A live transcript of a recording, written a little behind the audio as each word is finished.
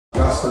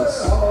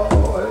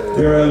costless.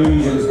 Their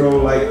illusions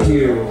grow like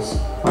tears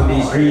on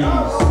these dreams,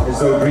 as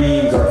though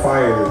dreams are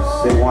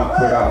fires they want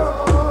put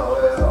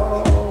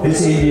out.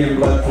 This Indian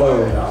blood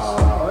flows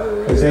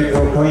as they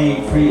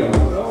proclaim freedom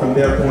from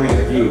their point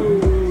of view.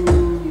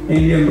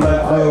 Indian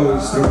blood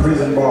flows through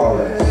prison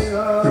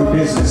bars, through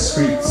business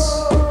streets,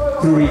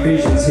 through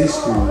revision's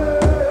history,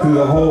 through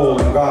the hole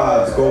in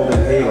God's golden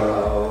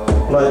halo,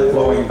 blood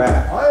flowing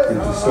back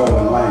into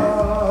stolen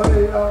land.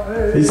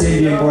 This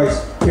Indian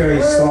voice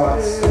carries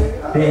thoughts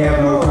they have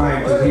no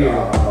time to hear.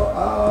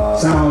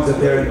 Sounds of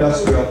their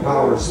industrial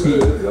power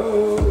speak.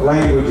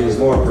 Language is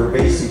more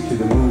pervasive to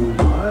the mood.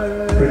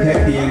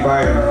 Protect the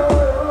environment,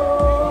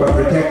 but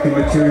protect the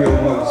material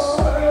most.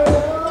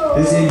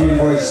 This Indian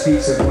voice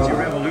speaks of love.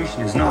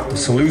 Revolution is not the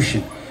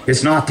solution.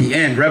 It's not the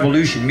end.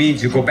 Revolution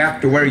means you go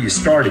back to where you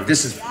started.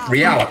 This is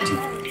reality.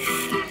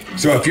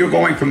 So if you're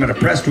going from an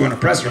oppressed to an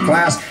oppressor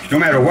class, no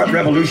matter what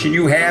revolution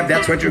you have,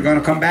 that's what you're going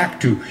to come back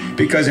to.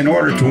 Because in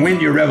order to win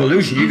your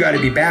revolution, you got to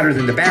be badder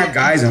than the bad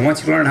guys. And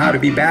once you learn how to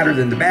be badder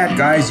than the bad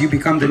guys, you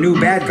become the new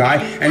bad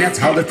guy. And that's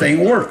how the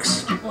thing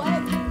works.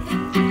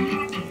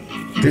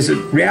 This is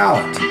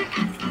reality.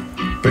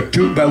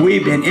 But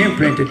we've been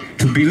imprinted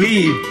to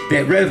believe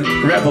that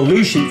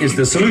revolution is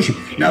the solution.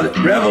 Now,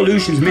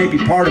 revolutions may be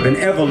part of an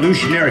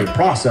evolutionary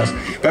process,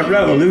 but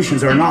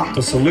revolutions are not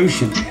the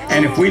solution.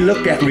 And if we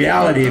looked at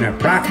reality in a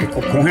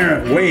practical,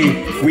 coherent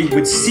way, we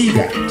would see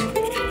that.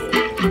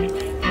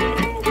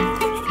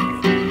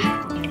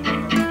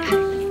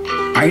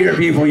 I hear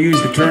people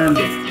use the term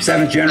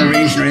seventh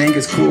generation. I think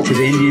it's cool because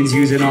Indians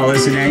use it and all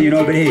this and that, you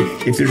know, but hey,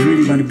 if there's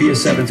really going to be a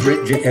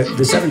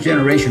the seventh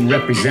generation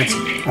represents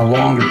a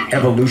longer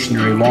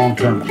evolutionary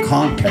long-term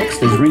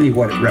context is really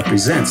what it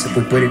represents if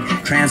we put it,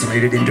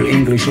 translate it into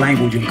English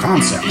language and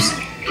concepts.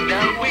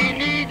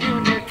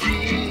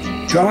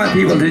 So I want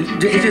people to,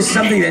 it's just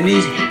something that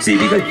needs, see,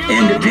 because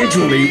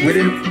individually,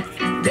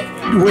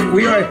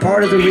 we are a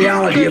part of the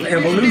reality of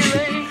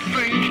evolution.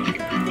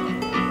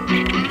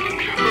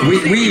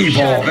 We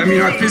evolve. I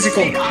mean, our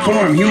physical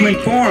form, human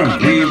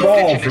form, we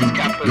evolve from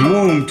the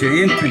womb to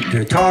infant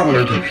to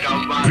toddler to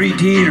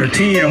preteen or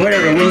teen or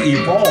whatever. We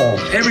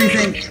evolve.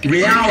 Everything,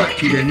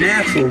 reality, the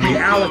natural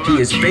reality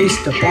is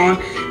based upon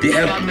the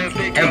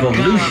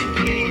evolution.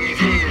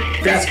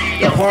 That's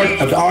a part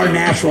of our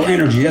natural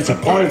energy. That's a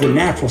part of the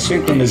natural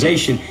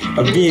synchronization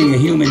of being a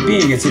human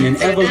being. It's in an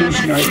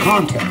evolutionary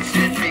context.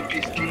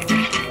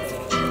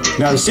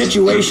 Now, the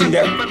situation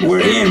that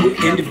we're in,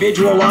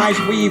 individual lives,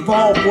 we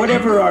evolve.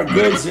 Whatever our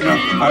goods and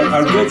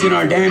our goods and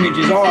our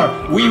damages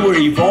are, we were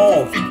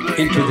evolved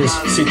into this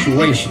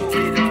situation.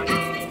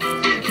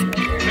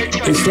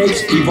 It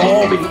takes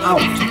evolving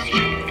out.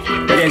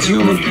 But as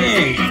human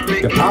beings,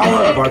 the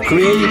power of our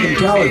creative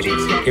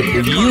intelligence, if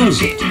we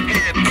use it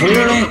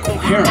clearly and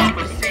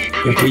coherently,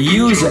 if we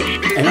use it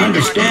and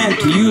understand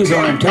to use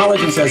our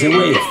intelligence as a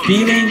way of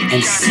feeling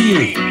and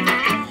seeing,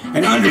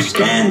 and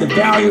understand the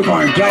value of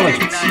our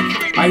intelligence.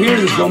 I hear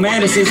this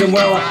romanticism,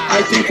 well,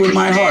 I think with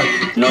my heart.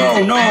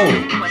 No,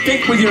 no.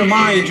 Think with your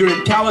mind, your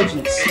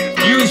intelligence.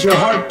 Use your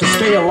heart to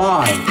stay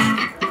alive.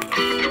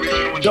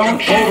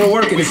 Don't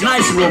overwork it. It's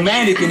nice and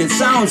romantic and it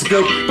sounds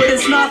good, but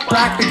it's not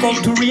practical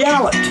to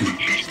reality.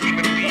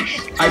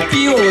 I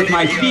feel with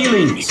my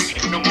feelings.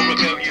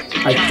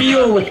 I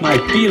feel with my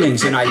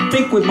feelings and I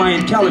think with my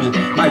intelligence,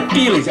 my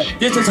feelings.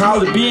 This is how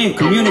the being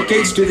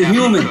communicates to the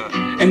human.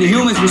 And the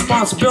human's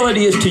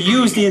responsibility is to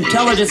use the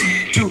intelligence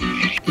to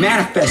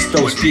manifest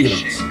those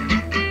feelings.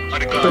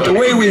 But the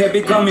way we have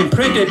become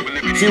imprinted,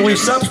 see, we've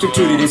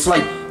substituted. It's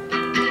like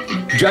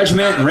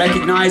judgment and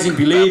recognizing,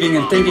 believing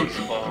and thinking.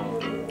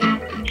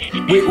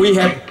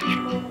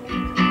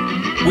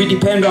 We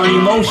depend on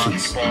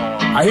emotions.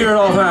 I hear it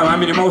all the time.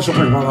 I'm an emotional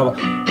person, blah, blah,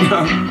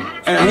 blah.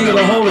 And I think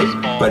it'll hold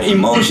it. But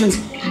emotions,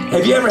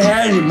 have you ever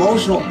had an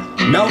emotional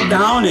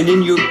meltdown and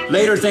then you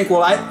later think,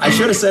 well, I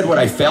should have said what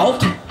I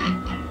felt?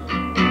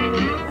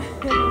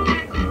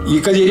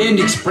 Because you didn't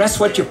express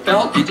what you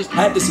felt, you just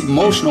had this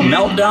emotional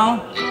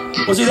meltdown.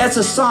 Well, see, that's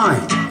a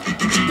sign.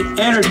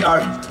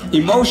 Our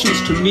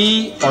emotions, to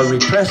me, are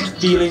repressed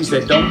feelings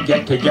that don't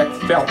get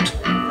felt.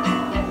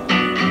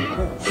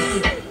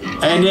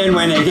 And then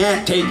when they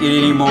can't take it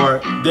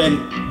anymore,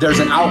 then there's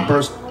an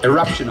outburst,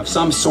 eruption of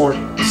some sort,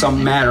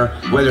 some manner,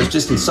 whether it's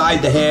just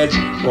inside the head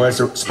or it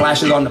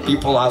splashes on the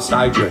people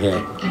outside your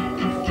head.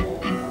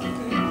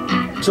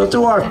 So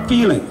through our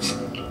feelings,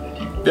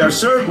 there are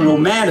certain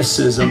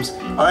romanticisms.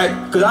 All right,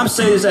 because I'm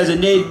saying this as a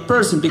native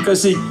person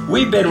because, see,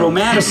 we've been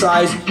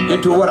romanticized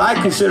into what I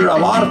consider a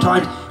lot of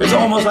times, it's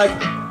almost like,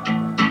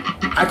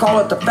 I call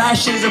it the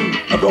fascism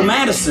of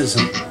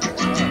romanticism.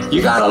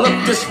 You gotta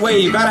look this way,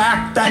 you gotta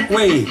act that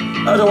way,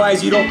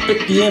 otherwise you don't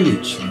fit the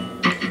image.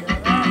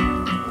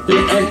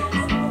 And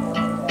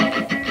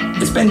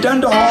it's been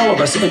done to all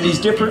of us in these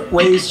different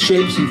ways,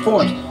 shapes, and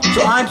forms.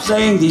 So I'm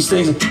saying these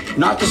things,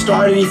 not to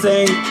start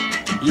anything,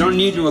 you don't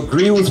need to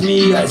agree with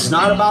me, it's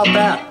not about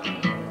that.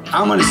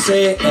 I'm going to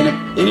say it, and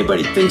if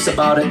anybody thinks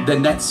about it,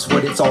 then that's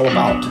what it's all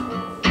about.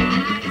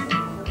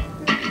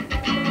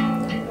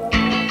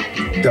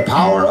 The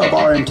power of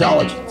our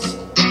intelligence.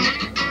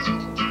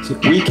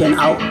 We can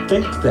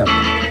outthink them,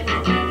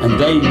 and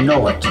they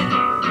know it.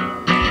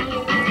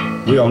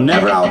 We'll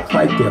never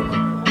outfight them.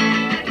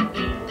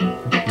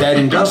 That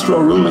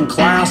industrial ruling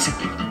class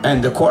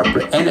and the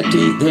corporate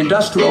entity,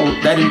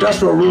 that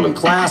industrial ruling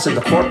class and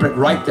the corporate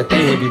right that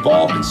they have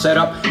evolved and set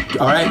up,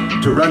 all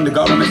right, to run the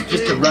government,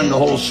 just to run the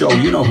whole show.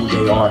 You know who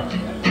they are,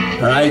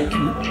 all right?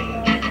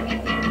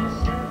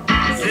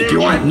 If you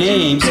want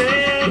names,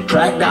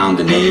 track down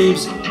the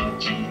names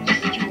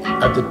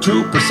of the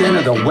 2%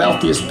 of the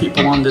wealthiest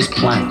people on this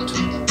planet.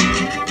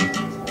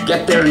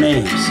 Get their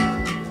names.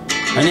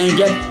 And then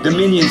get the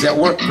minions that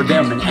work for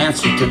them and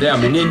answer to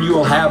them, and then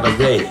you'll have a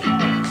they.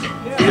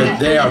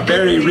 They are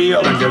very real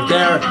and they're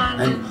there,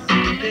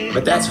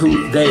 but that's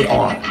who they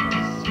are.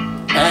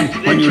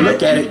 And when you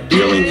look at it,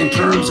 dealing in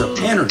terms of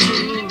energy,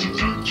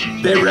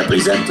 they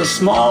represent the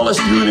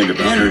smallest unit of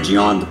energy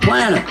on the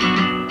planet.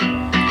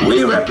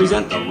 We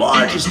represent the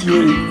largest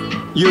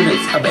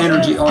units of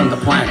energy on the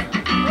planet.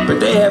 But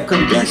they have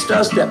convinced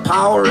us that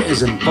power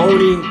is in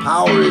voting,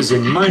 power is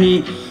in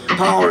money,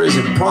 power is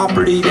in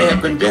property. They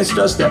have convinced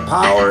us that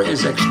power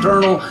is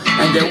external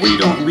and that we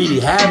don't really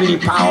have any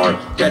power,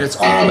 that it's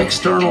all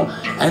external.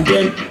 And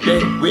then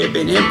we have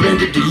been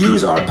imprinted to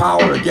use our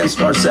power against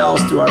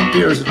ourselves through our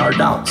fears and our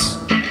doubts.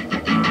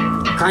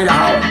 Kind of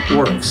how it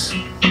works.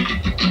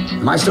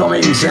 Am I still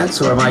making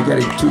sense, or am I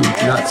getting too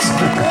nuts?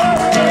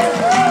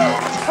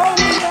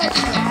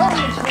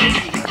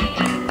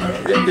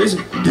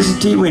 This is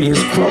T. Winnie,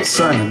 his quilt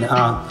son.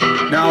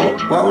 Now,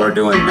 what we're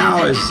doing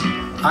now is,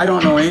 I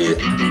don't know any,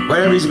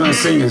 whatever he's going to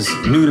sing is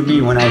new to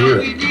me when I hear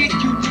it.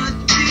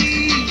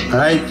 All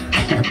right?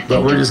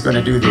 But we're just going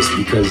to do this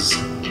because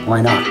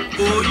why not?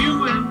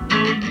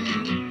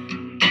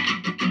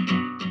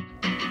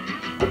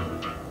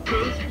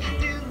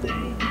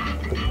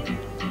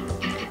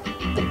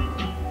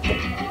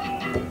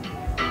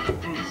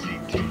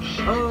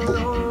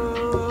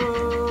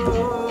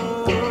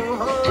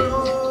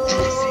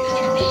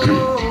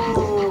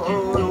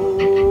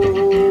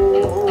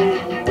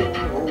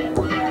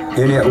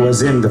 And it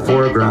was in the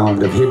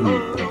foreground of hidden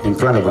in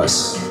front of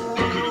us.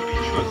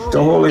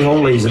 The holy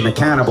holies and the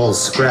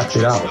cannibals scrapped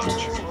it out,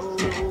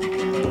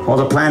 while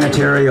the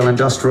planetary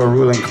industrial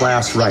ruling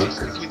class Reich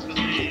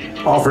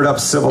offered up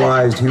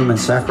civilized human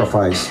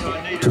sacrifice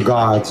to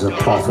gods of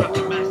profit,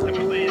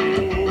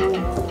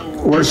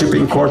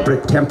 worshipping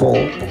corporate temple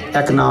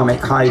economic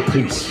high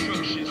priest,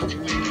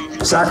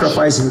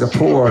 sacrificing the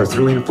poor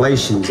through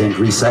inflations and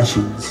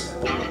recessions,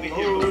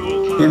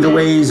 in the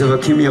ways of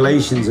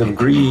accumulations of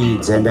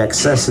greeds and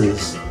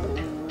excesses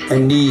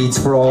and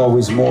needs for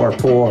always more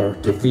poor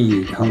to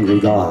feed hungry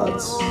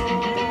gods.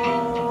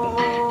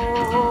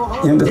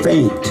 In the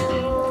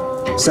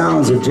faint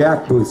sounds of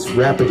jackboots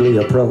rapidly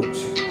approach.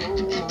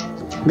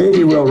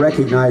 Maybe we'll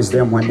recognize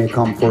them when they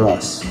come for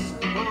us,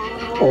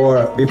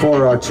 or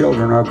before our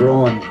children are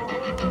grown.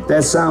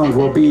 That sound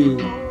will be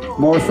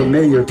more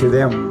familiar to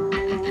them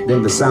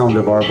than the sound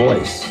of our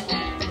voice,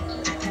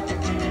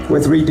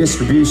 with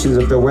redistributions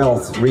of the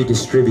wealth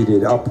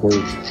redistributed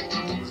upward,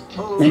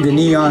 in the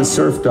neon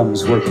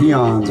serfdoms where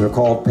peons are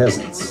called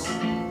peasants,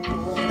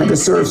 and the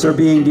serfs are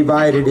being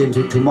divided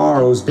into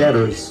tomorrow's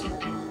debtors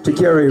to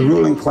carry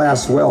ruling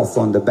class wealth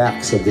on the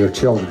backs of their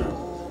children,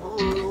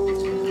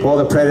 while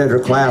the predator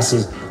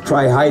classes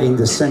try hiding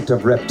the scent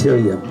of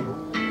reptilian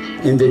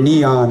in the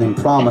neon and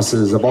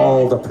promises of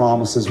all the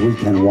promises we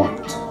can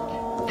want.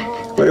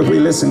 But if we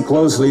listen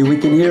closely, we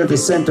can hear the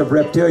scent of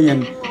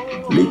reptilian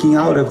leaking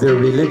out of their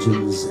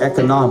religions,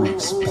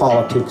 economics,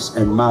 politics,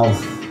 and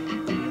mouth.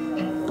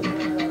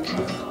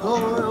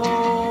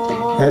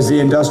 As the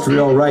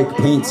industrial Reich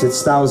paints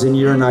its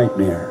 1,000-year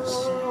nightmares,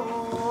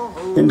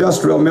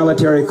 industrial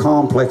military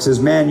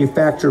complexes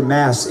manufacture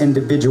mass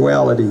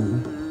individuality.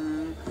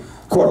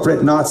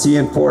 Corporate Nazi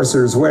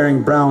enforcers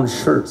wearing brown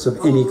shirts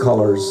of any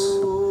colors,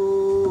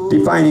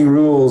 defining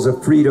rules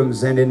of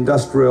freedoms and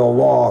industrial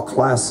law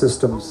class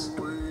systems,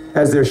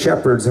 as their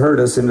shepherds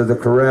herd us into the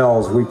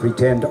corrals we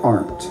pretend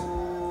aren't.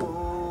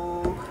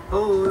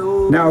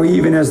 Now,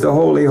 even as the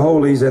holy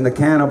holies and the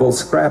cannibals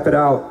scrap it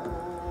out,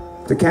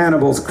 the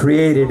cannibals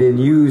created and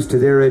used to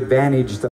their advantage the